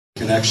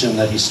connection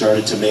that he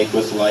started to make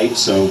with Light.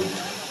 So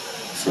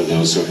for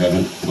those who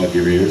haven't, plug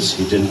your ears,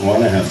 he didn't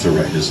want to have to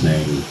write his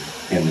name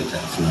in the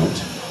Death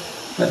Note,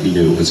 but he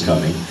knew it was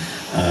coming.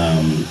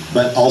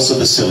 But also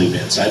the silly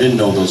bits. I didn't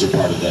know those were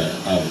part of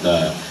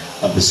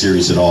the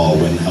series at all,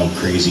 when how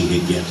crazy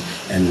he'd get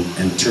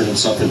and turn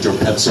himself into a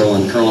pretzel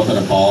and curl up in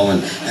a ball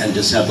and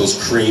just have those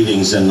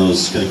cravings and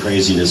those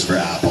craziness for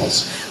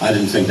apples. I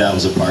didn't think that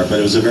was a part, but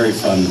it was a very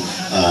fun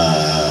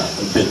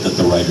bit that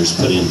the writers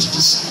put in to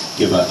just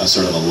give a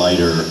sort of a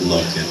lighter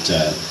look at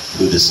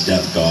who this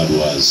death god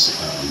was.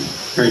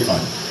 Very fun.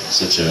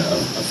 Such a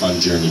fun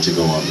journey to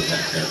go on with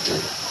that character.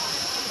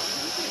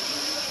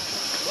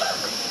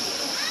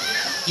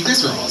 You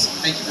guys are awesome.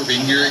 Thank you for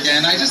being here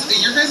again.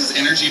 Your guys'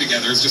 energy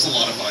together is just a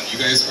lot of fun. You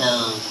guys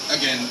are,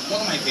 again, one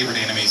of my favorite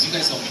animes. You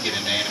guys helped me get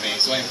into anime,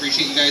 so I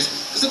appreciate you guys.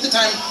 Because at the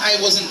time, I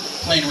wasn't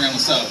playing around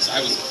with subs. I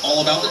was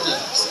all about the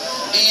dubs.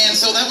 And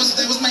so that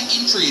was my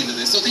entry into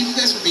this. So thank you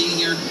guys for being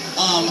here.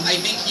 I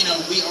think,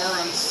 we are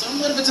on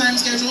somewhat of a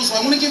time schedule, so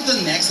I want to give the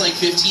next,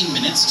 15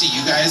 minutes to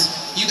you guys.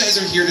 You guys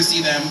are here to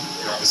see them.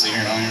 You're obviously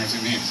here, not here to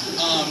see me.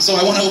 So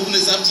I want to open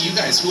this up to you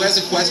guys. Who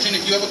has a question?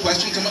 If you have a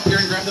question, come up here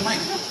and grab the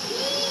mic.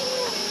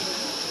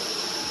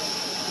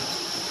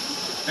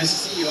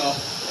 Nice to see you all.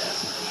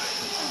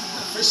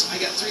 First, I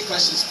got 3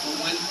 questions for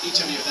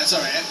each of you. That's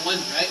all right. One,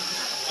 right?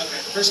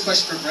 Okay. First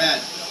question for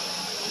Brad.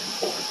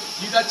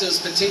 You got those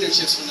potato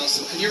chips from those.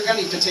 Have you ever got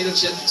any potato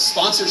chip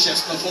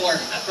sponsorships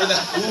before?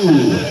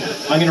 Ooh,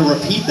 I'm going to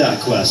repeat that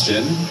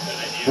question.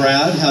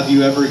 Brad, have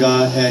you ever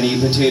got any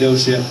potato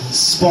chip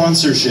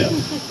sponsorship?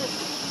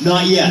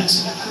 Not yet.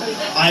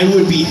 I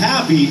would be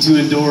happy to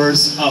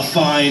endorse a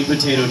fine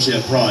potato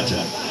chip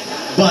project.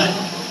 But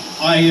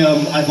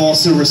I've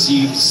also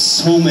received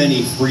so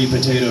many free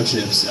potato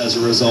chips as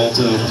a result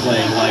of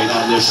playing Light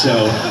on this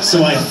show.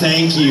 So I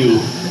thank you.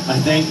 I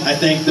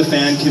thank the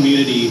fan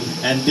community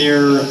and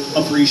their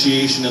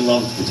appreciation and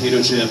love of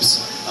potato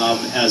chips,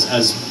 as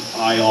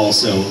I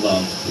also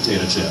love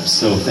potato chips.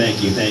 So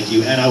thank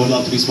you. And I would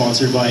love to be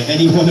sponsored by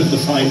any one of the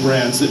fine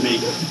brands that make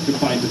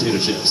fine potato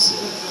chips.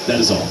 That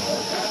is all.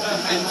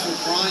 And for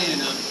Brian,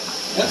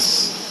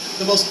 what's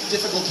the most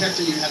difficult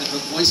character you had to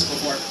voice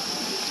before?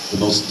 The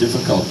most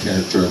difficult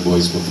character I've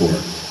voiced before.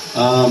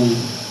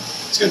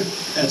 It's good.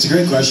 That's a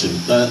great question.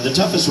 The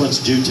toughest ones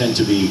do tend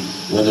to be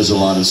when there's a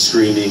lot of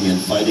screaming and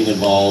fighting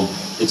involved.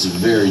 It's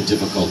very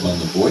difficult on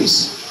the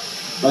voice.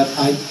 But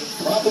I'd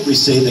probably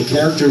say the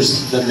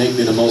characters that make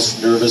me the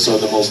most nervous are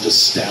the most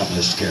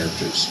established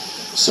characters.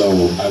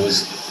 So I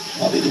was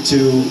probably the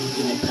two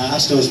in the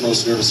past I was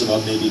most nervous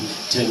about. Maybe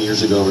 10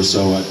 years ago or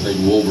so, I played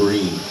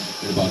Wolverine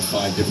in about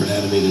 5 different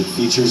animated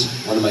features.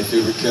 One of my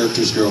favorite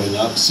characters growing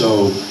up.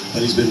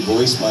 But he's been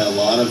voiced by a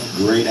lot of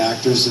great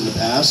actors in the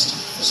past.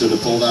 So to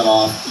pull that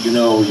off,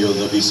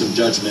 there'll be some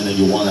judgment and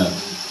you want to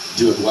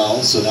do it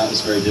well. So that was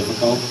very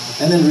difficult.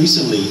 And then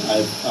recently,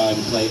 I'm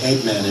playing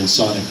Eggman in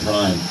Sonic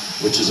Prime,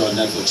 which is on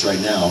Netflix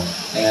right now.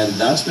 And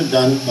that's been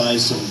done by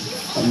some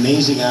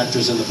amazing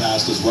actors in the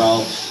past as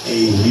well.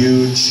 A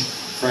huge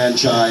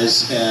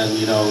franchise, and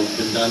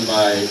been done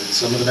by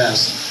some of the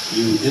best.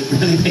 It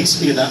really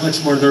makes me that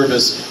much more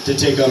nervous to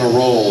take on a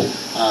role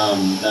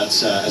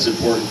that's as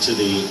important to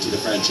the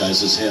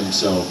franchise as him.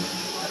 So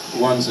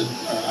ones that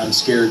I'm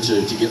scared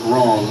to get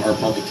wrong are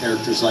probably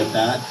characters like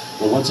that.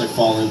 But once I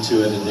fall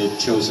into it and they've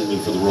chosen me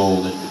for the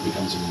role, it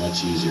becomes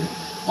much easier.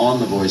 On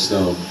the voice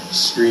though,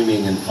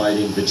 screaming and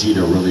fighting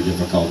Vegeta really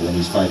difficult when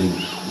he's fighting.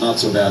 Not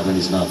so bad when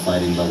he's not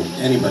fighting, but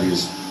anybody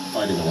who's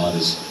fighting a lot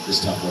is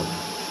tough work.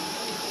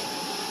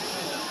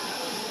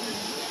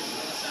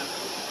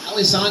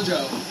 Alessandro,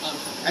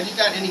 have you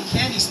got any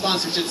candy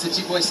sponsorships that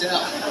you voiced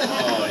out?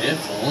 Oh,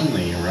 if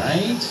only,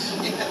 right?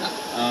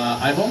 Yeah.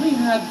 I've only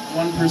had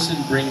one person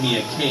bring me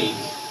a cake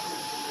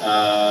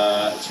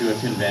to a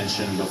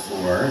convention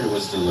before. It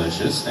was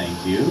delicious,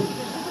 thank you.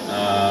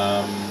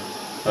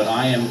 But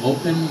I am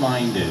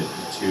open-minded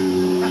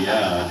to,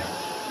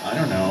 I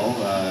don't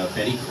know,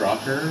 Betty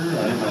Crocker?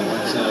 I don't know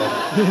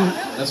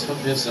what, let's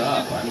hook this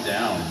up. I'm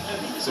down.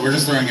 So we're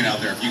just throwing it out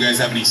there. If you guys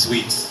have any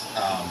sweets,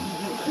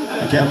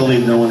 I can't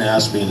believe no one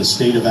asked me in the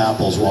state of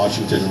apples,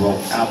 Washington, wrote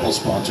Apple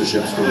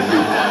sponsorships for me.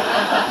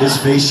 His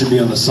face should be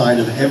on the side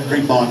of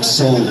every box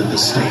sold in the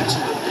state.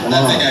 Come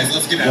That's on. it, guys.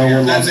 Let's get out of No here.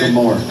 one That's wants it. them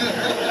more.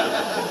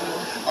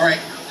 All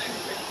right.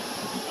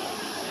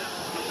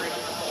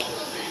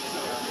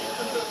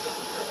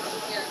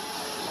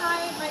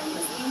 Hi, my name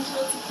is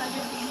Angel. It's a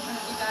pleasure to be in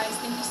front of you guys.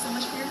 Thank you so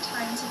much for your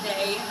time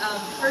today.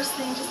 First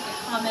thing, just a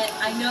comment.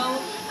 I know,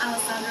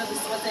 Alessandro,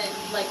 this wasn't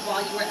like while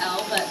you were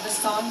L, but the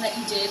song that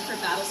you did for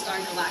Battlestar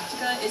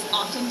Galactica is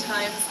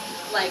oftentimes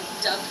like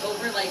dubbed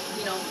over,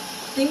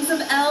 things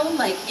of L,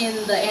 like in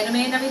the anime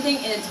and everything,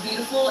 and it's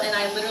beautiful, and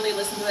I literally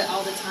listen to it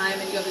all the time,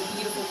 and you have a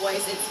beautiful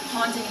voice. It's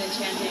haunting and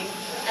enchanting.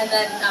 And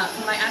then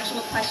for my actual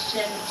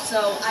question,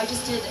 so I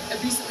just did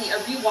recently a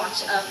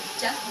rewatch of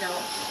Death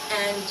Note,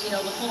 and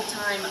the whole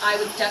time I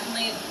was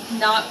definitely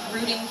not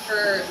rooting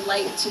for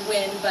Light to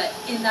win, but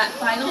in that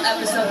final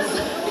episode,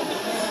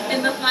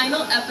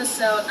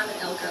 I'm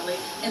an L girly.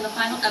 In the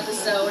final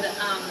episode,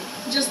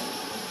 just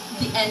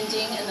the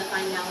ending and the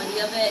finality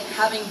of it,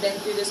 having been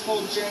through this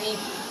whole journey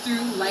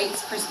through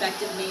Light's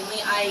perspective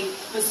mainly, I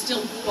was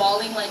still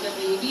bawling like a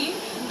baby.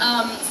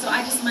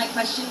 My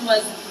question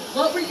was,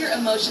 what were your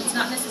emotions,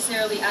 not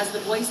necessarily as the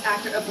voice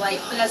actor of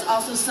Light, but as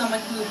also someone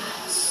who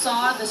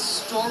saw the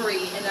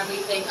story and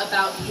everything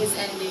about his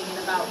ending and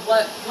about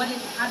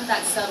how did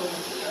that settle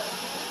with you?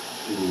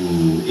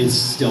 Ooh, it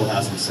still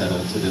hasn't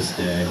settled to this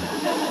day.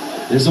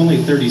 There's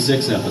only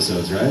 36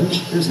 episodes,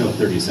 right? There's no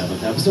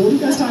 37th episode. What are you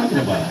guys talking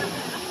about?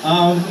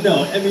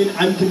 No, I mean,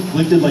 I'm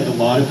conflicted like a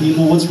lot of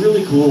people. What's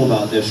really cool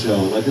about this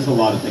show, like there's a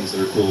lot of things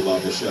that are cool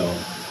about this show,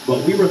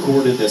 but we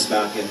recorded this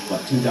back in,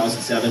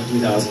 2007,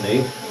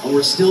 2008, and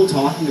we're still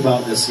talking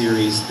about this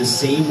series the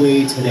same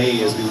way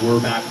today as we were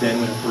back then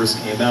when it first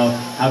came out,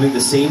 having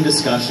the same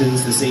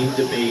discussions, the same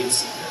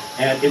debates,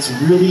 and it's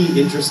really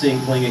interesting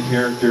playing a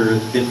character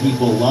that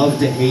people love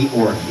to hate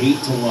or hate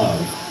to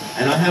love.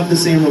 And I have the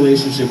same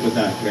relationship with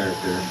that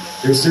character.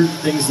 There's certain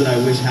things that I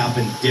wish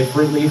happened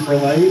differently for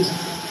Light,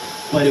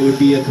 but it would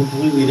be a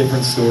completely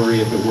different story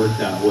if it worked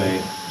that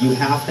way. You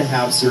have to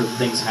have certain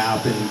things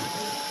happen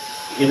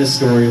in a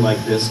story like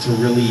this to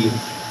really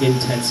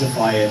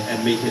intensify it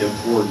and make it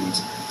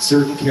important.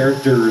 Certain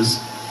characters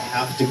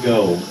have to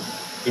go.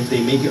 If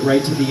they make it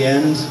right to the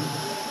end,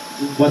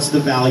 what's the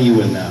value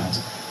in that?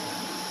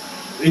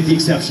 With the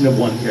exception of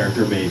one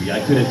character, maybe. I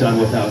could have done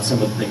without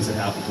some of the things that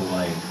happened to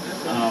Light.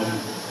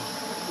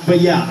 But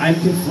yeah, I'm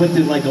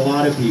conflicted like a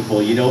lot of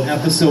people. You know,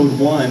 episode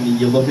 1,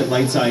 you look at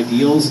Light's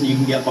ideals and you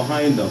can get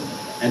behind them.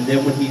 And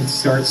then when he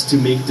starts to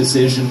make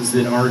decisions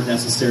that aren't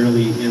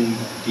necessarily in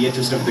the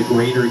interest of the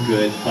greater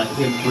good, but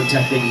him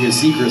protecting his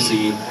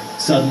secrecy,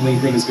 suddenly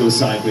things go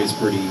sideways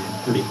pretty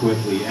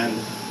quickly. And,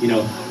 you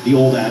know, the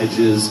old adage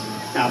is,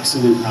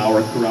 absolute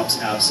power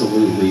corrupts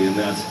absolutely, and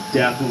that's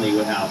definitely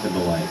what happened to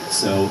Light.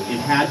 So it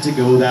had to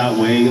go that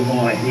way.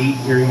 Oh, I hate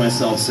hearing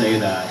myself say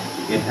that.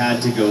 It had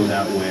to go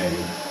that way.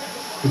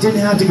 It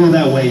didn't have to go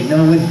that way.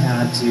 No, it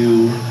had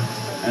to.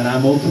 And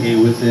I'm okay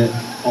with it,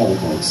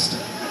 almost.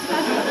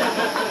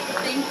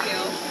 Thank you.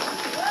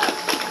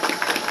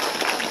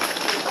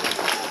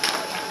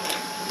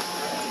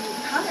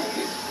 Hi.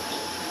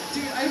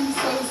 Dude, I'm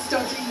so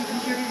stoked to even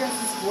hear you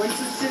guys'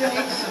 voices today.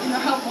 You know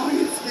how long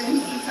it's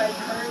been since I've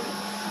heard,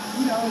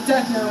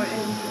 Death Note,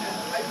 and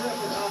I grew up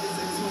with all these,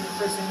 it was one of the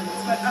first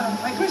animes. But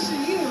my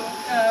question to you,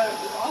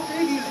 all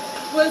three of you,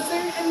 was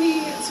there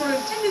any sort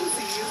of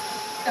tendencies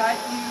that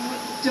you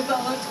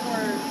developed or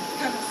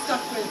kind of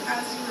stuck with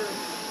as you were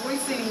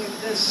voicing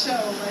this show?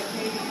 Like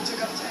maybe you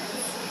took up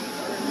tennis,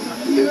 or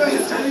maybe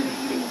you started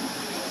eating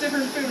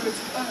different foods.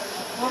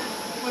 What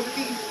would it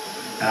be?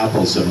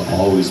 Apples have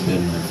always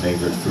been my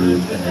favorite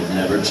fruit, and it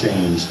never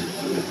changed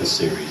with the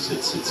series.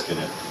 It's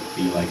gonna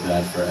be like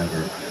that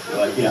forever.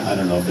 But yeah, I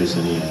don't know if there's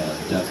any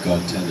death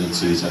god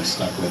tendencies I've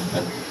stuck with,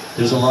 but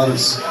there's a lot of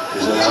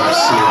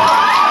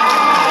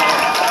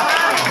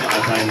I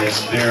find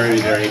this very,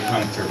 very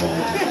comfortable.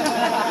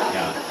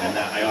 Yeah, and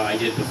that, I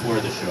did before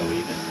the show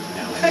even.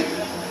 Now I do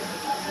that.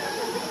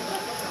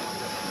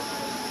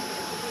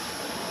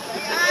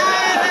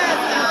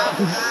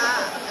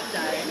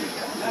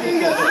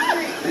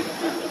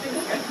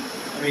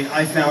 I mean,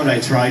 I found I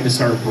tried to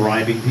start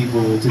bribing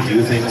people to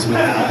do things with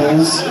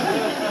apples.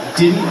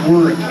 Didn't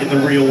work in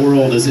the real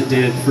world as it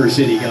did for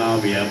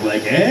Yagami. I'm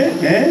like,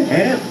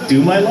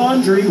 do my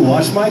laundry,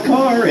 wash my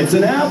car, it's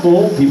an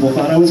apple. People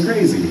thought I was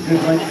crazy.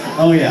 Like,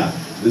 oh yeah,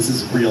 this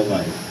is real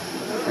life.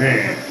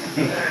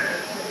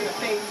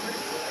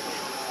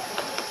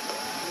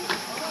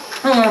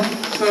 Hello.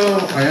 So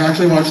I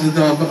actually watched the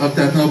dub of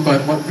Death Note,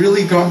 but what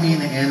really got me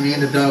into anime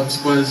and the dubs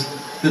was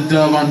the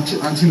dub on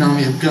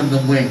Toonami of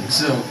Gundam Wing.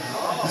 So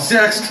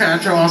Zach's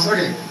Catros.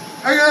 Okay,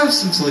 I have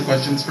some silly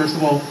questions. First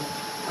of all,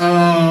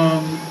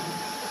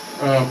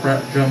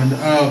 Brad Drummond.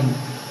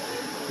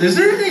 Is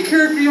there any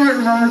character you might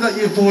remember that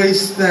you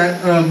voiced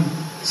that,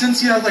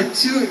 since you have like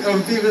two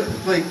favorite,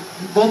 like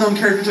well-known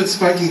characters with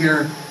spiky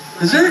hair,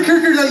 is there a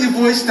character that you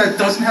voiced that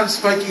doesn't have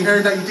spiky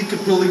hair that you think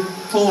could really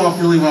pull off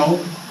really well?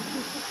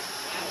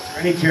 Is there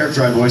any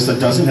character I voice that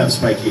doesn't have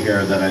spiky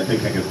hair that I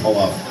think I could pull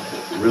off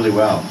really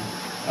well?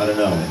 I don't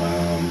know.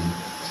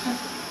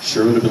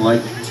 Sure would have been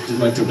like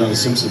to have done a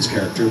Simpsons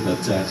character,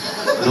 but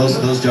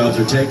those jobs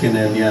are taken,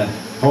 and yeah,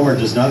 Homer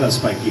does not have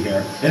spiky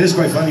hair. It is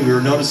quite funny, we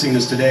were noticing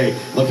this today,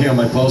 looking at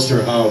my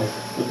poster, how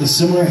the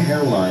similar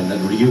hairline that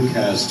Ryuk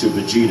has to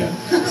Vegeta.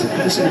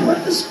 I said, what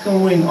is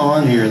going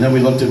on here? And then we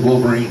looked at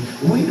Wolverine.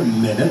 Wait a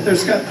minute,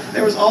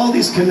 there was all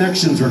these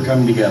connections were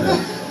coming together.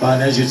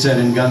 But as you said,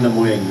 in Gundam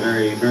Wing,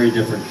 very, very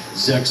different.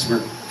 Zex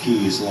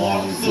Merkey's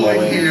long,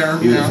 flowing, hair,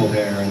 beautiful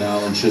hair, and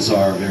Alan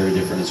Shazar, very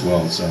different as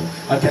well. So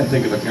I can't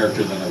think of a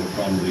character that I would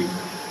probably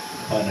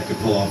find I could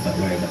pull off that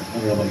way, but I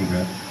don't know about you,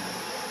 Brad.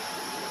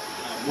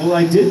 Well,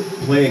 I did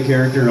play a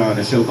character on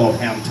a show called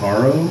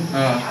Hamtaro.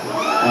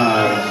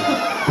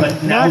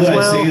 But now that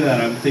I say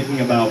that, I'm thinking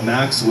about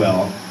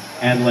Maxwell,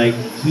 and like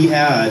he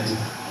had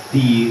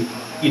the,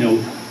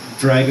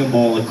 Dragon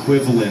Ball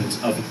equivalent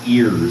of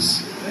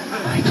ears,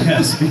 I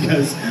guess,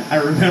 because I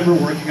remember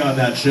working on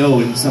that show,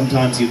 and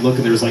sometimes you'd look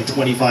and there was like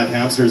 25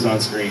 hamsters on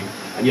screen,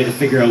 and you had to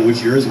figure out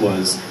which yours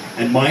was.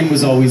 And mine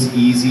was always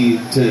easy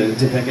to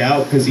pick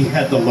out because he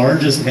had the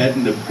largest head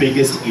and the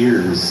biggest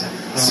ears.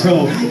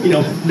 So,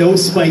 no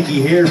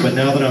spiky hair, but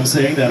now that I'm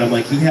saying that, I'm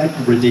like, he had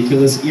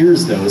ridiculous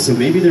ears though, so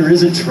maybe there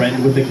is a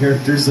trend with the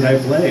characters that I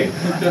play.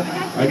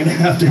 I'm gonna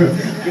have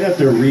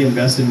to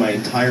reinvest in my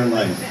entire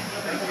life.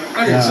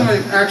 Okay, so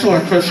actual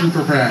question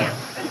for Brad.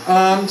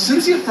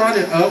 Since you brought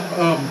it up,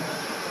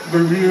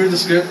 when we were in the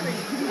script,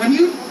 when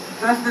you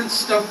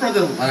referenced stuff for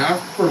the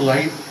laugh for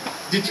light,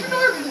 did you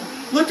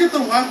not look at the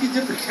laugh you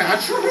did for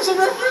Catcher as a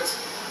reference?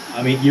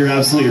 I mean, you're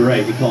absolutely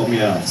right. You called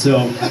me out.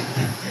 So,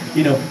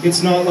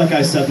 it's not like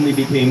I suddenly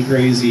became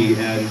crazy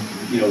and,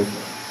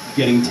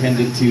 getting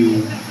tended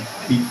to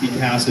be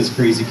cast as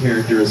crazy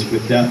characters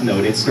with Death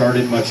Note. It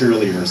started much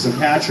earlier. So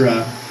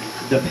Catra,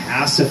 the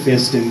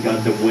pacifist in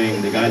Gundam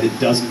Wing, the guy that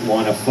doesn't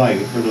want to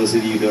fight, for those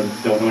of you who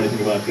don't know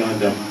anything about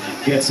Gundam,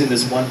 gets in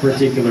this one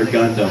particular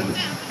Gundam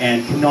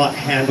and cannot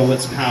handle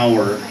its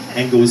power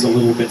and goes a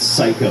little bit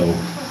psycho.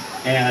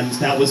 And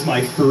that was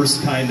my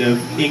first kind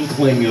of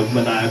inkling of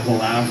maniacal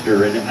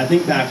laughter. And I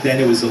think back then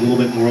it was a little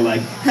bit more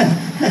like,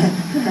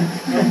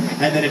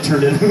 and then it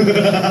turned into,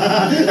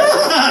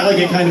 like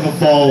it kind of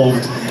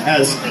evolved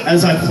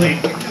as I played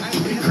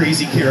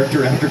crazy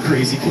character after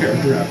crazy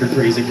character after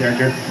crazy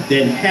character,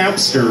 then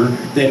hamster,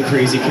 then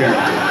crazy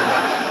character.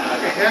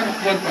 Okay, and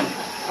one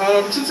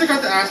fun. Since I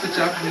got to ask the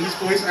Japanese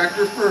voice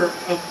actor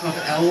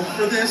of L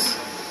for this,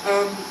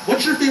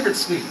 what's your favorite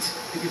sweet,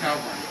 if you have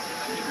one?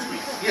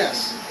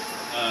 Yes.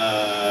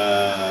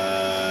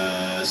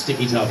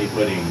 Sticky toffee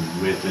pudding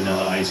with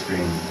vanilla ice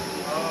cream.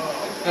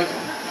 Okay.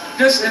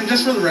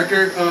 Just for the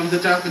record, the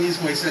Japanese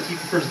voice said he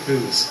prefers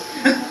booze.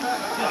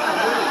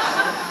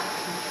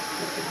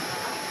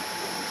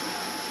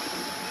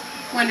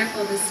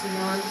 Wonderful to see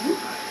all of you.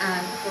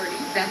 Courtney,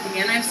 back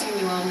again. I've seen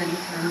you all many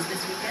times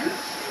this weekend.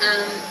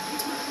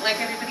 Like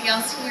everybody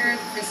else here,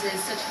 this is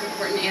such an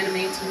important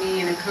anime to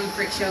me and a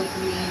comfort show for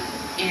me.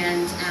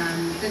 And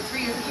the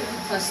three of you,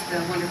 plus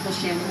the wonderful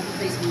Shannon who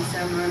plays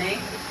Misa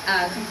Monet,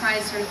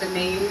 comprise sort of the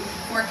main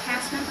four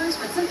cast members.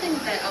 But something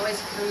that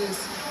always comes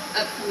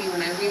up for me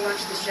when I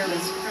rewatch the show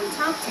is from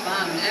top to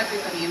bottom,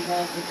 everybody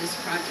involved with this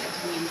project.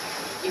 I mean,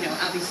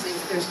 obviously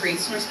there's great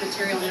source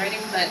material and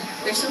writing, but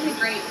there's so many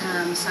great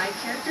side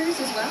characters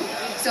as well.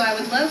 So I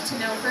would love to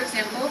know, for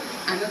example,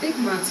 I'm a big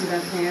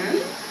Matsuda fan.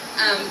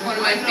 One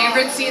of my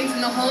favorite scenes in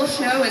the whole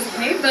show is,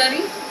 hey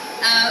buddy.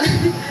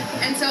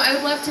 And so I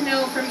would love to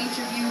know from each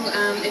of you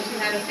if you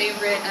had a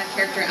favorite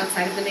character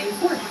outside of the main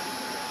four.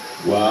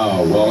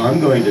 Wow, well, I'm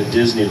going to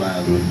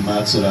Disneyland with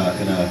Matsuda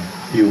in a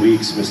few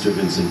weeks, Mr.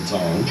 Vincent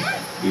Tong.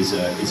 He's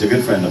a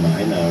good friend of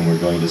mine. We're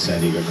going to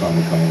San Diego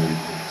Comic-Con and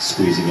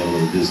squeezing in a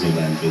little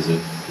Disneyland visit.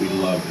 We'd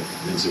love if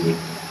Vincent would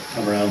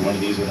come around one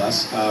of these with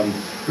us.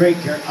 Great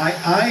character.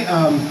 I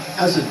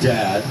as a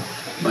dad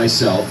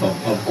myself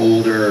of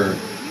older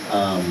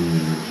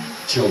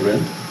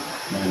children,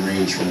 mine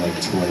range from like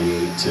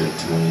 28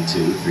 to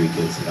 22, 3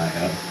 kids that I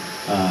have.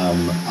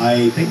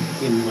 I think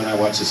when I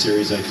watch the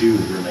series, I do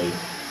relate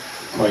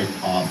quite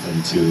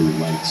often to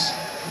Mike's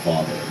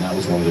father, and that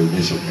was one of the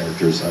initial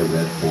characters I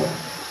read for.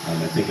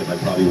 I think if I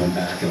probably went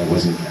back and I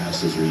wasn't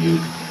cast as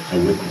Ryuk, I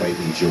would quite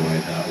enjoy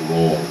that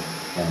role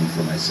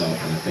for myself,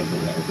 and I think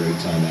we'll have a great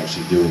time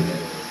actually doing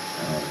it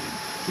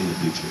in the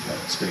future. But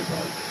it's a great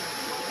project.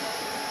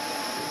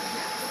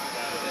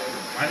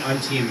 I'm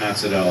Team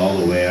Matsuda all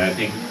the way. I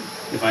think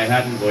if I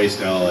hadn't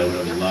voiced L, I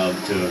would have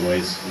loved to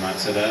voice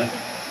Matsuda,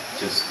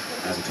 just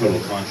as a total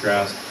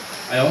contrast.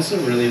 I also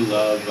really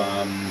love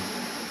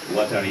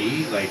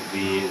Watari, like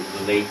the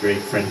late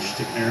great French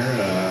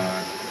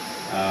tenor,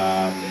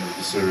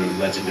 sort of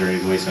legendary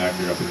voice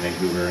actor up in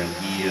Vancouver, and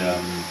he,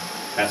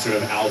 that sort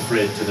of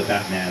Alfred to the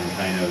Batman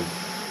kind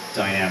of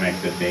dynamic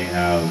that they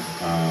have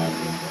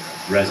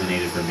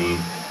resonated for me.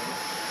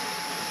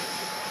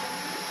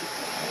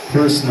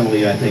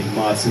 Personally, I think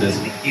Matsuda's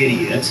an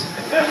idiot.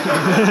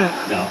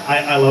 No,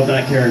 I love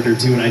that character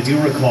too, and I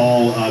do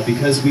recall,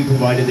 because we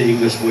provided the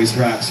English voice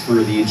tracks for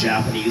the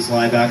Japanese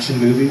live-action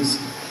movies,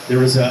 there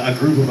was a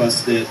group of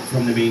us that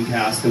from the main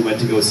cast that went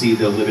to go see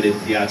the limited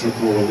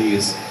theatrical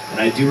release, and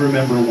I do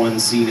remember one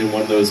scene in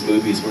one of those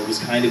movies where it was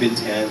kind of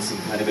intense, and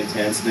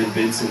then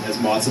Vincent, as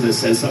Matsuda,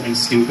 says something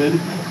stupid,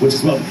 which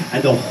is well,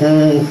 and the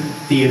whole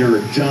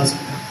theater just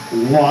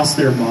lost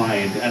their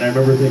mind, and I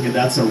remember thinking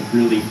that's a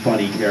really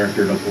funny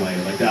character to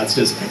play. Like that's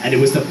just, and it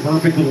was the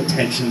perfect little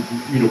tension,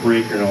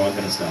 breaker and all that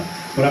kind of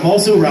stuff. But I'm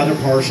also rather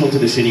partial to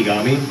the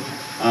Shinigami,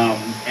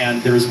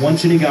 and there's one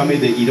Shinigami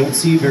that you don't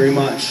see very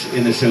much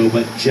in the show,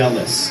 but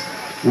Jealous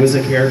was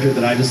a character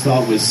that I just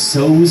thought was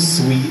so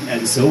sweet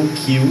and so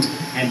cute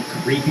and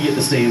creepy at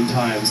the same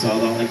time. So I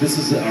thought, like, this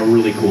is a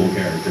really cool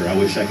character. I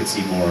wish I could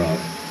see more of.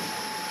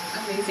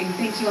 Amazing.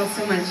 Thank you all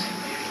so much.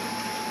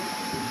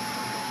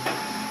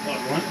 Hello,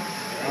 everyone.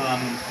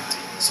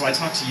 So I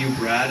talked to you,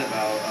 Brad,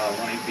 about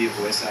wanting to be a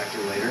voice actor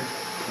later,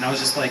 and I was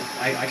just like,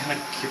 I kind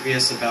of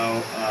curious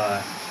about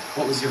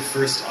what was your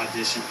first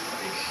audition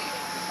like,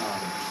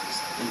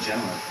 just in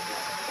general.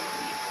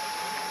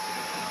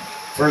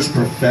 First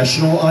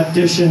professional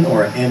audition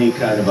or any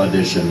kind of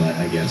audition,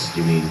 I guess,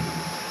 do you mean?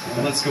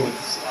 Well, let's go with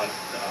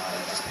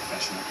just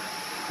professional.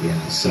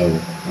 Yeah, so,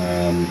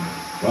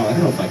 well, I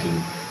don't know if I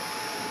can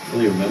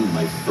really remember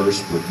my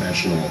first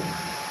professional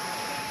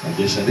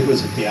audition. I think it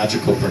was a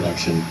theatrical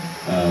production,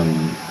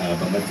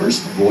 but my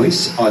first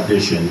voice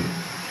audition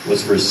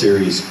was for a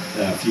series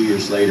a few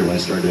years later when I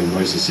started doing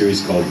voice, a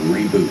series called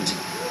Reboot.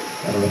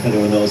 I don't know if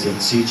anyone knows that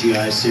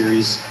CGI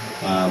series.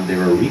 They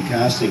were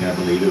recasting, I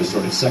believe. It was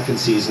sort of second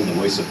season, the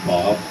voice of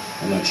Bob.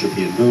 I'm not sure if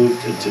he had moved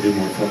to do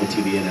more film and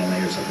TV in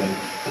LA or something,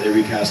 but they're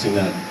recasting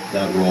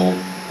that role.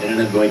 It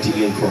ended up going to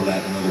Ian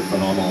Corlett, another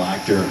phenomenal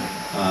actor.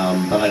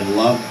 But I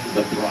loved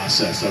the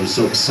process. I was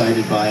so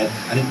excited by it.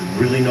 I didn't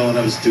really know what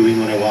I was doing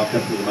when I walked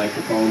up to the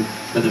microphone.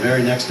 But the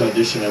very next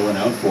audition I went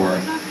out for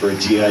a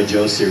G.I.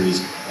 Joe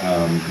series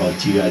called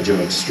G.I. Joe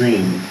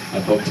Extreme, I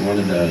booked one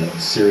of the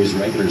series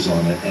regulars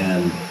on it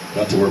and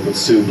got to work with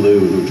Sue Blue,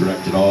 who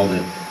directed all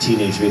the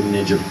Teenage Mutant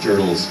Ninja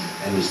Turtles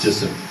and was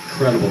just an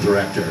incredible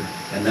director.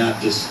 And that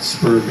just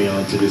spurred me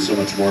on to do so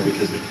much more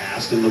because the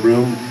cast in the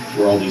room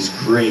were all these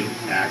great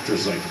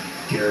actors like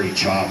Gary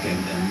Chalk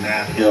and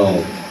Matt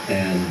Hill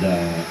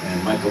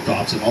and Michael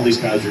Dobson. All these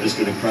guys were just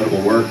doing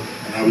incredible work,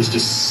 and I was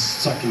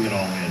just sucking it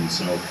all in.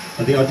 So,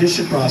 but the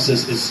audition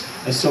process is,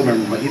 I still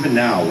remember, even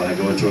now when I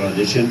go into an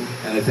audition,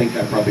 and I think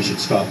I probably should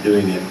stop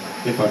doing it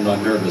if I'm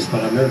not nervous,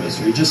 but I'm nervous.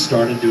 We just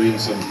started doing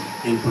some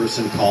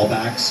in-person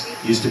callbacks.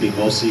 Used to be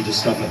mostly just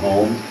stuff at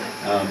home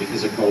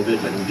because of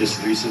COVID, but we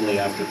just recently,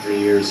 after 3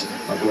 years,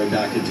 are going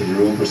back into the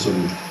room for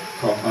some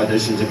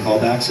auditions and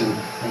callbacks, and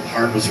my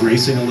heart was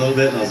racing a little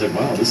bit, and I was like,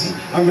 wow,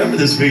 I remember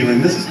this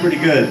feeling, this is pretty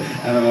good.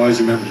 And I've always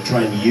remembered to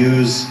try and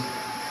use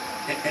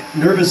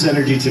nervous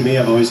energy. To me,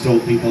 I've always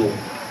told people,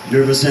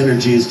 nervous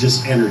energy is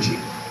just energy,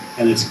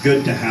 and it's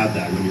good to have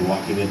that when you're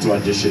walking into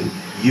audition.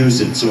 Use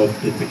it. So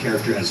if the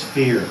character has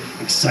fear,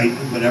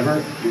 excitement,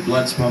 whatever, your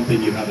blood's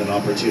pumping, you have an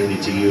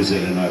opportunity to use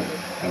it, and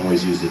I've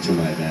always used it to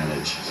my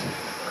advantage. So.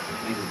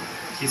 Thank you.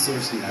 Keith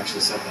Silverstein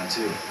actually said that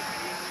too.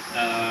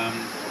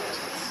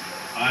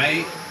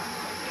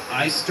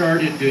 I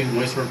started doing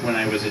voice work when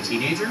I was a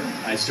teenager.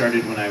 I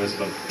started when I was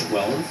about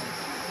 12.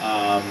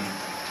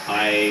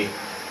 I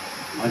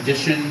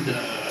auditioned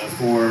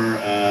for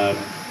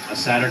a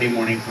Saturday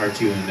morning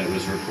cartoon that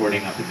was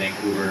recording up in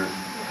Vancouver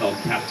called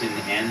Captain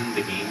N,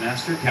 the Game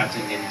Master.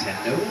 Captain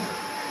Nintendo.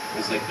 It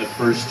was like the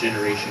first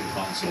generation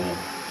console.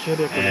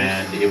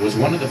 And it was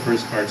one of the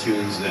first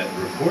cartoons that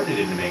recorded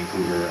in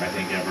Vancouver, I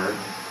think, ever.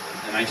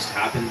 And I just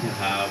happened to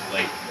have,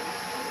 like,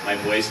 my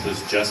voice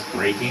was just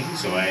breaking,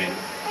 so I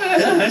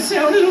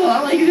sounded a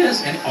lot like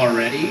this, and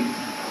already.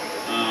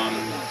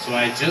 So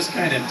I just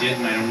kind of did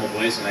my normal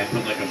voice, and I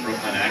put like a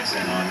Brooklyn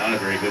accent on, not a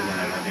very good one,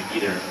 I don't think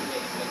either.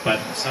 But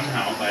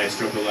somehow, by a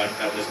stroke of luck,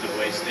 that was the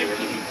voice they were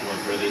looking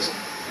for this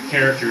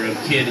character of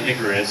Kid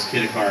Icarus,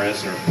 Kid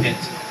Icarus, or Pit.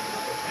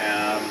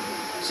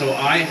 So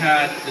I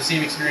had the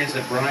same experience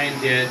that Brian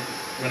did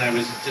when I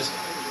was just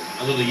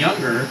a little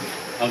younger,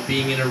 of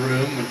being in a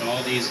room with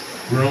all these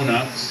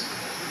grown-ups,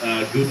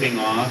 goofing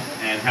off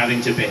and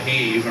having to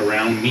behave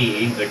around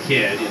me, the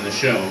kid in the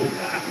show.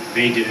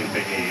 They didn't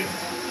behave.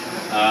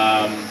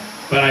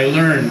 But I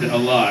learned a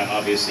lot,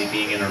 obviously,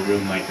 being in a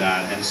room like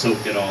that, and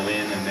soaked it all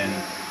in. And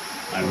then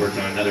I worked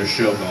on another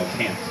show called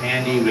Camp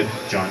Candy with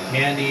John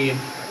Candy,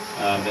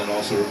 that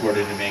also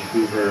recorded in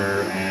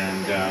Vancouver,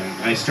 and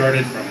I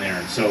started from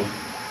there. So,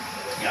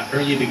 yeah,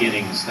 early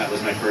beginnings. That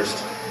was my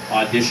first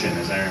audition,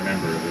 as I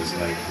remember. It was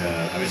like,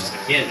 I was just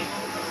a kid.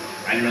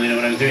 I didn't really know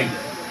what I was doing.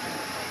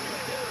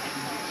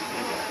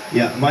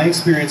 Yeah, my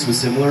experience was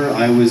similar.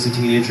 I was a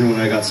teenager when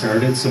I got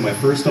started, so my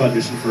first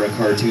audition for a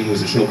cartoon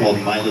was a show called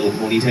My Little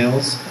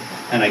Ponytails,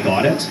 and I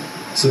got it.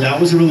 So that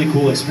was a really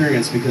cool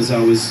experience because I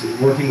was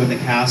working with a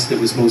cast that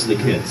was mostly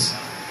kids.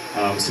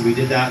 So we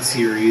did that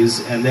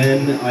series, and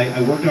then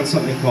I worked on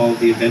something called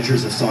The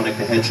Adventures of Sonic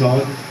the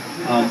Hedgehog.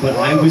 But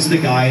I was the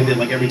guy that,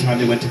 like, every time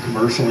they went to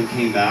commercial and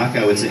came back,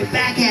 I would say,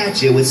 "Back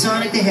at you with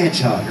Sonic the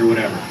Hedgehog," or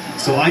whatever.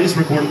 So I just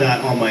recorded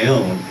that on my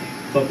own.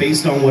 But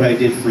based on what I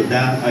did for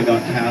that, I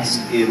got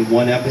cast in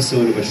one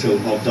episode of a show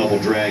called Double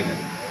Dragon.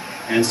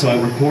 And so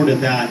I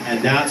recorded that,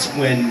 and that's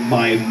when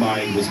my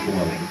mind was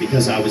blowing,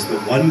 because I was the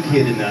one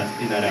kid in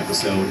that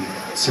episode,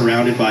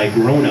 surrounded by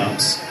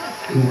grown-ups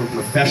who were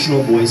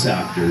professional voice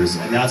actors,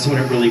 and that's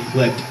when it really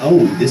clicked.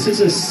 Oh, this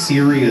is a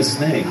serious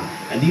thing.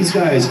 And these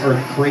guys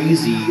are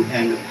crazy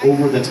and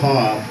over the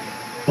top,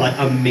 but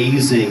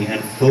amazing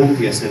and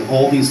focused and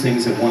all these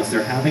things at once.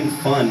 They're having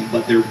fun,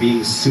 but they're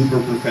being super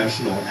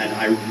professional, and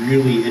I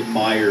really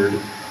admired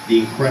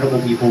the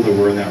incredible people that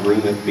were in that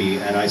room with me,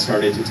 and I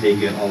started to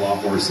take it a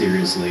lot more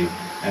seriously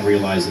and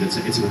realize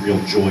that it's a real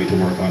joy to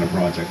work on a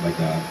project like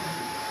that.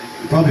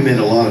 You probably made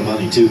a lot of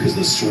money too, because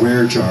the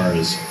swear jar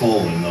is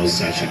full in those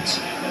sessions.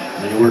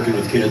 When you're working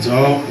with kids,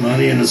 oh,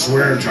 money in the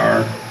swear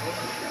jar.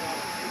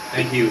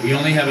 Thank you. We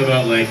only have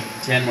about like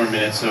 10 more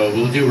minutes, so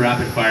we'll do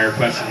rapid fire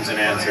questions and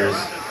answers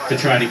to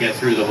try to get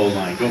through the whole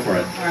line. Go for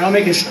it. All right, I'll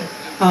make it short.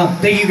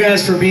 Thank you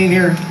guys for being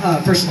here.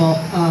 First of all,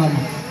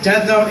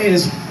 Death Note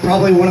is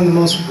probably one of the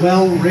most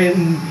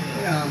well-written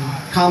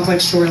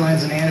complex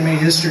storylines in anime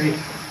history.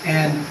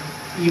 And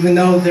even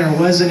though there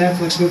was a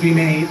Netflix movie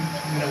made,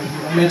 you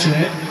don't mention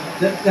it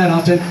that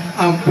often,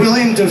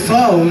 William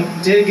Dafoe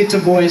did get to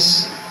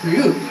voice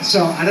Ryuk.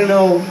 So I don't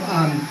know,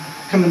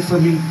 coming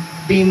from you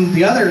being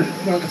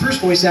the first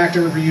voice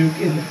actor of Ryuk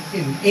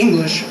in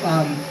English,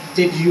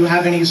 did you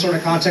have any sort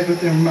of contact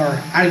with him, or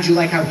how did you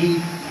like how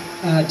he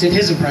did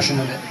his impression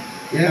of it?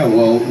 Yeah,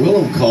 well,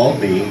 Willem called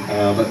me,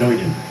 but no, he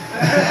didn't.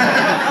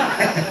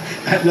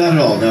 Not at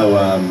all, no.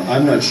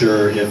 I'm not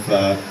sure if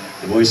the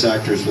voice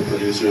actors, the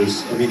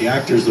producers, the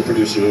actors, the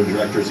producers, the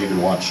directors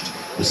even watched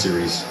the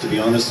series, to be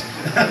honest.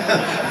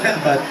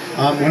 But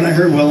when I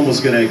heard Willem was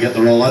going to get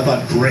the role, I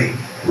thought, great.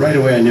 Right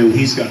away I knew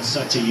he's got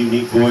such a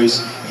unique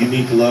voice,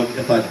 unique look.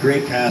 I thought,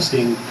 great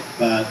casting,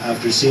 but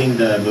after seeing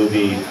the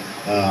movie,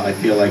 I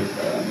feel like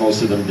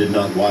most of them did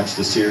not watch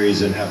the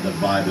series and have the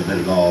vibe of it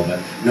at all. But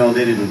no,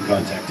 they didn't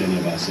contact any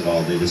of us at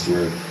all.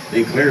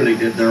 They clearly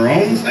did their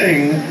own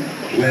thing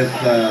with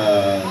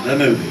the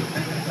movie.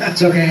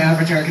 It's okay,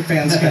 average American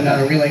fans can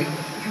relate.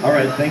 All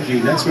right, thank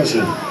you. Next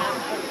question.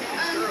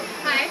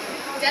 Hi.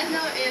 Death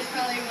Note is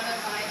probably one of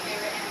my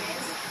favorite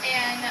animes.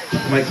 And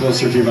Mic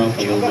closer to your mouth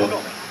a little bit.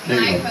 There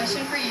you my go.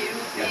 question for you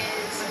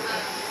is,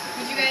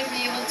 would you guys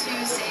be able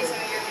to say some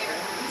of your favorite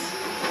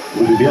lines?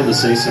 Would we be able to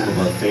say some of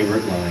our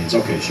favorite lines?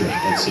 Okay, sure.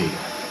 Let's see.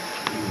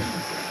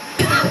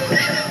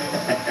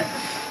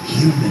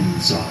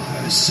 Humans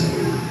are so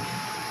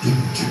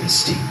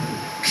interesting.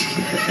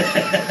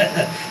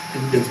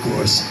 And of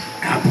course,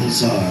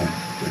 apples are,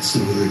 what's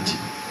the word?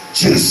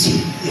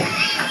 Juicy.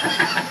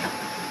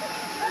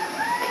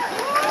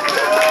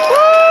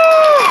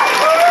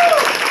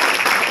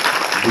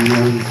 The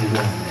only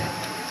one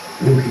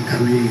who can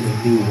create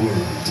a new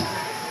world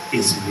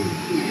is me.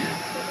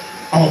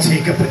 I'll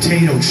take a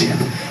potato chip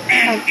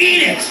and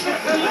eat it!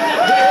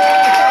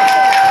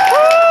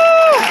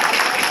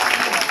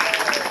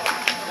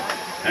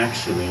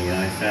 Actually,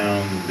 I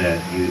found that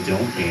you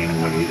don't gain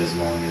weight as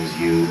long as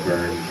you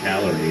burn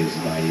calories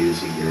by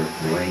using your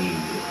brain.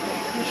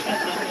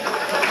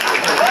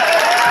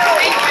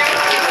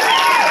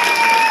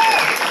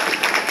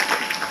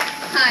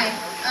 Hi.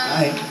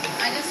 Hi.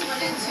 I just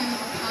wanted to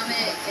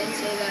comment and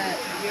say that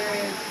your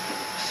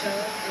show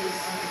is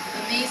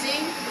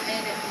amazing,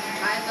 and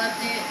I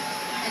loved it.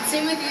 And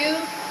same with you.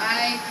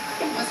 I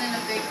wasn't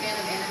a big fan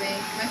of anime.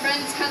 My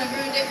friends kind of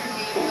ruined it for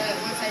me, but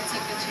once I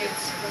took the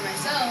chance for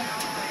myself,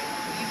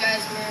 you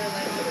guys were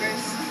like the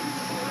first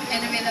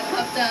anime that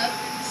popped up.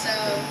 So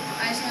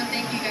I just want to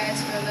thank you guys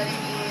for letting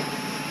me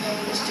go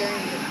on this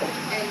journey.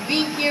 And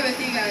being here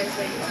with you guys,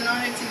 like, it's an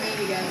honor to meet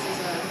you guys as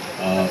well.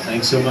 Oh,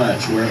 thanks so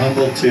much. We're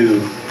humbled to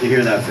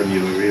hear that from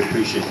you. We really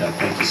appreciate that.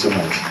 Thank you so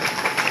much.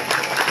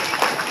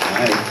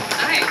 Hi.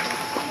 Hi.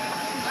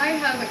 I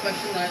have a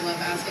question that I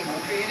love asking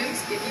all creatives.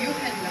 If you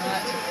had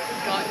not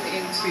gotten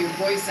into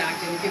voice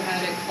acting, if you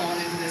hadn't fallen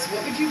into this,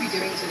 what would you be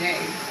doing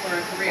today for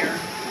a career?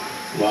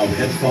 Well, we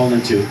had fallen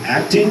into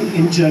acting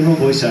in general.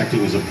 Voice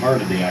acting is a part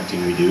of the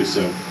acting we do,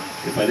 so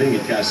if I didn't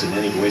get cast in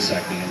any voice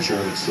acting, I'm sure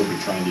I would still be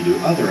trying to do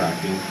other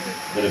acting.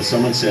 But if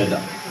someone said,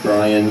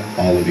 Brian,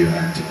 all of your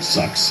acting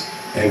sucks,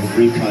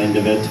 every kind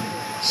of it,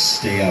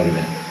 stay out of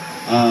it.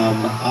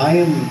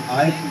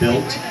 I've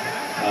built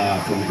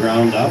from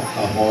ground up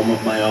a home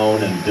of my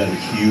own and done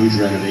huge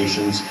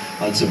renovations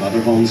on some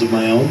other homes of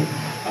my own.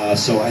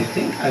 So I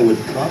think I would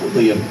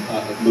probably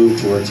move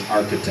towards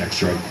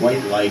architecture. I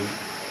quite like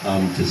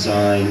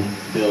design,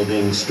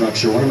 building,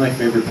 structure. One of my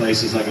favorite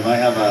places, like if I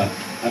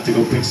have to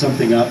go pick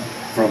something up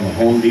from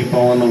Home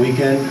Depot on the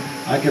weekend,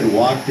 I could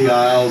walk the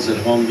aisles at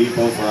Home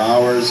Depot for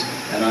hours,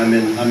 and I'm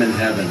in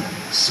heaven.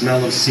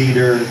 Smell of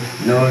cedar,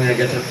 knowing I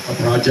get a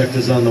project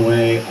is on the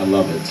way, I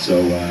love it. So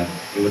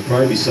it would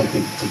probably be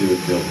something to do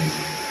with building.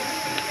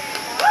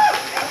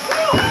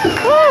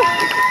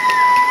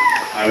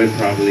 I would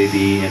probably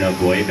be in a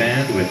boy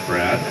band with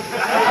Brad.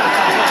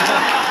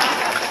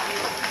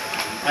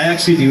 I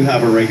actually do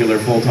have a regular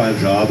full-time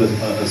job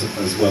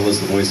as well as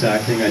the voice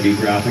acting. I do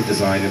graphic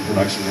design and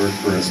production work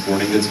for a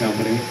sporting goods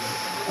company.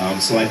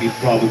 So I'd be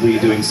probably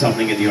doing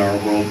something in the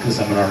art world because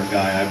I'm an art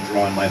guy. I've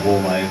drawn my whole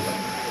life.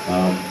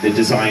 The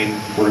design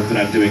work that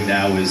I'm doing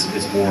now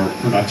is more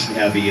production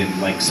heavy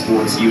and like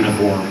sports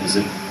uniforms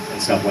and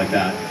stuff like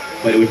that.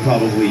 But it would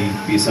probably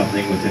be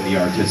something within the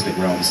artistic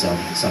realm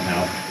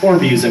somehow. Or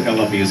music. I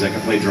love music. I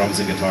play drums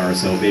and guitar,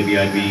 so maybe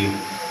I'd be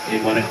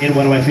in one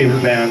of my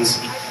favorite bands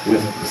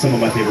with some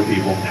of my favorite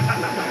people.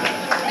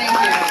 Thank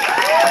you.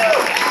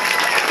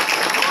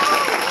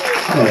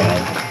 Hello.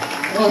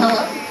 Well,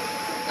 hello.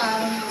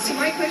 So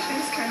my question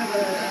is kind of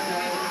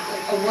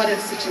a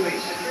what-if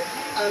situation.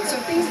 So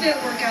if things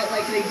didn't work out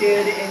like they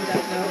did in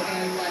Death Note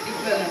and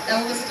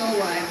Elle was still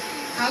alive,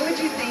 how would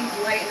you think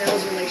Light and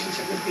Elle's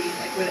relationship would be?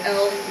 Like, would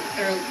Elle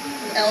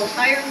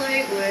hire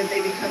Light? Would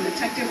they become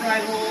detective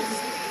rivals?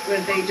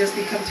 Would they just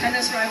become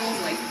tennis rivals?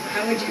 Like,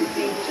 how would you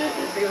think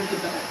they would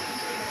develop?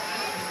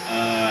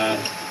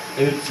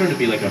 It would sort of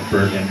be like a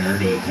Bert and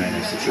Ernie kind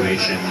of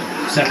situation.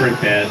 Separate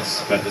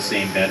beds, but the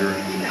same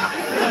bedroom.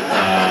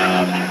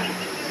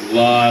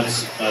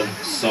 lots of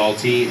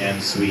salty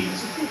and sweet.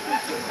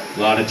 A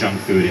lot of junk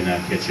food in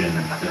that kitchen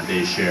that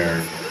they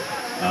share.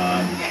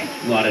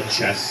 A lot of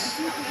chess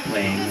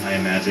playing, I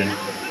imagine.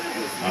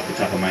 Off the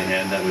top of my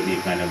head, that would be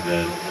kind of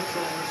the,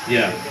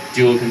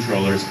 dual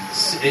controllers.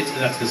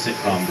 That's the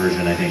sitcom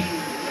version, I think.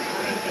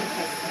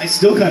 I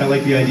still kind of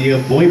like the idea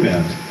of boy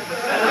band.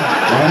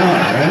 Why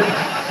not, right?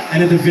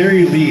 And at the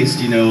very least,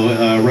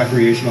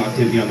 recreational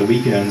activity on the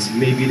weekends,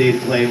 maybe they'd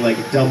play like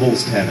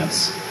doubles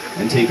tennis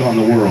and take on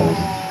the world.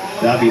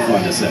 That'd be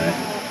fun to say.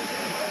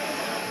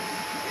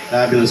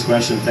 Fabulous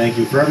question, thank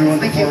you. For everyone,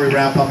 before we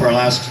wrap up, our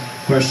last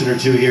question or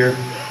two here.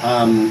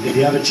 If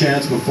you have a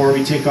chance, before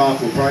we take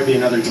off, we'll probably be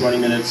another 20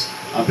 minutes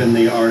up in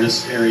the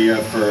artist area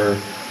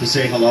to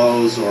say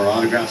hellos or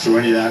autographs or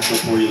any of that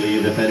before you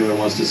leave, if anyone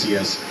wants to see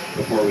us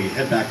before we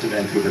head back to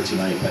Vancouver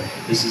tonight. But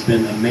this has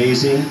been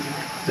amazing.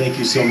 Thank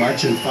you so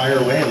much, and fire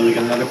away. We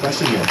got another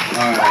question here.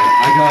 All right,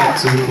 I got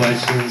two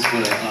questions,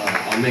 but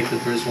I'll make the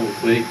first one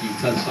quick. You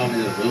touched on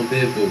it a little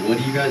bit, but what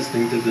do you guys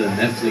think of the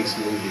Netflix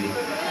movie?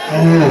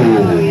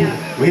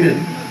 Oh, wait a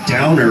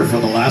downer for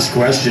the last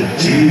question.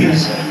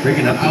 Jeez,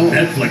 bringing up the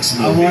Netflix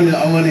movie.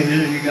 I want to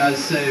hear you guys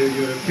say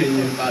your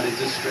opinion about it,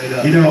 just straight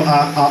up.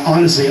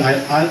 Honestly,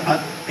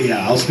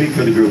 I'll speak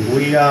for the group.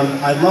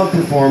 I love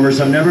performers.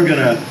 I'm never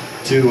gonna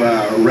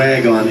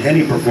rag on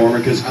any performer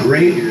because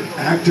great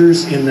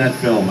actors in that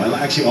film.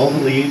 Actually, all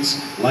the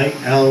leads, like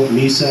Al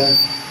Misa,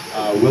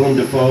 Willem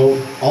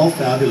Dafoe, all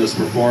fabulous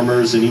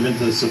performers, and even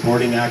the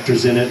supporting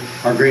actors in it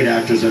are great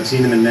actors. I've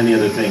seen them in many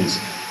other things.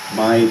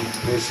 My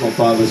personal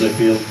thought was I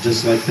feel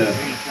just like the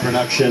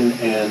production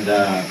and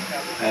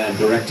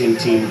directing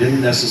team didn't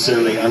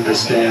necessarily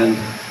understand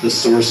the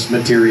source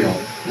material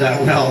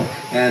that well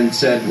and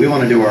said, we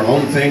want to do our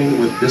own thing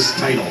with this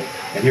title.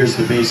 And here's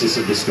the basis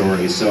of the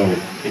story. So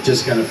it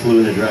just kind of flew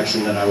in a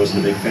direction that I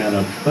wasn't a big fan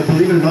of. But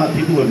believe it or not,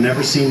 people who have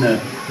never seen the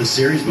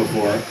series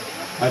before,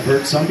 I've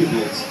heard some people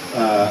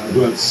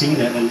who have seen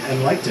it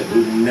and liked it,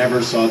 who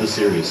never saw the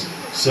series.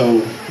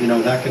 So,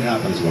 that can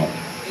happen as well.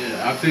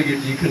 Yeah, I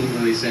figured you couldn't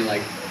really say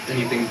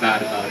anything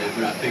bad about it,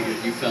 but I figured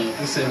you felt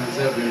the same as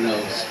everyone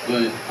else.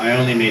 But I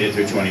only made it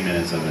through 20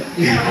 minutes of it.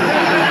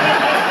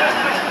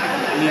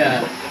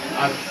 Yeah,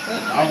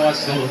 I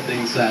watched the whole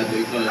thing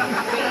sadly, but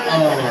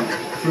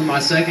for my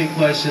second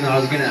question, I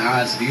was gonna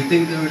ask, do you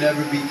think there would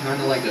ever be kind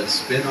of like a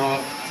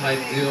spin-off type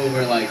deal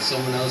where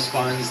someone else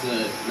finds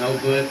the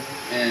notebook?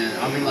 And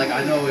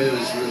I know it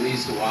was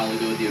released a while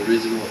ago, the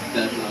original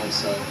Death Note,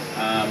 so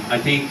I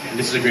think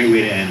this is a great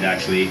way to end,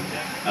 actually.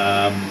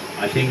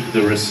 I think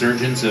the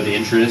resurgence of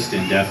interest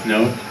in Death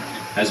Note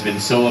has been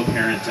so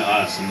apparent to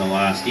us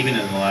even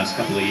in the last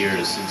couple of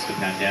years since the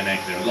pandemic.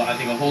 I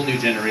think a whole new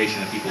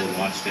generation of people have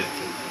watched it.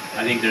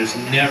 I think there's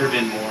never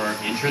been more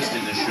interest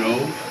in the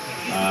show.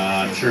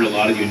 I'm sure a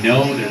lot of you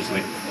know there's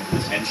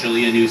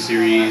potentially a new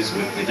series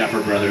with the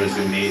Duffer Brothers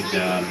who made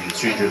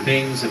Stranger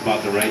Things, have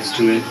bought the rights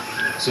to it.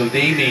 So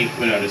they may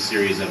put out a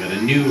series of it,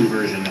 a new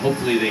version.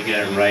 Hopefully they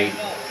get it right.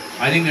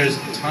 I think there's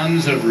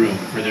tons of room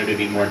for there to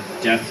be more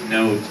Death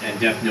Note and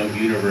Death Note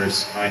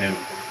universe kind of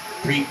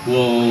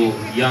prequel,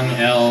 young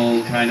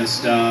L kind of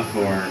stuff,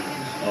 or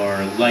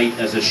Light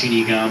as a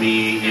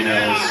Shinigami,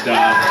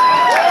 stuff.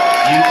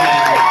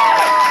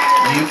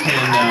 You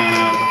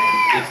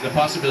can. The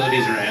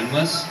possibilities are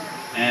endless,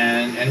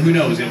 and who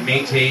knows? It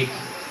may take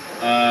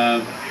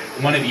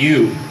one of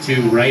you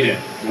to write it.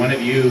 One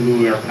of you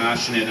who are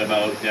passionate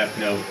about Death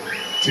Note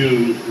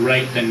to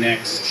write the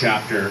next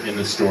chapter in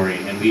the story,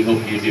 and we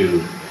hope you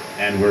do,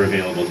 and we're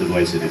available to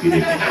voice it if you do.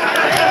 Thank you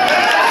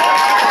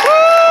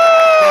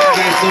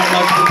guys so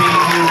much for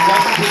being here.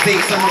 Welcome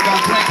to Summer Con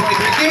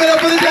 2023. Give it up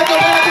for the Death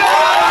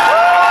Note.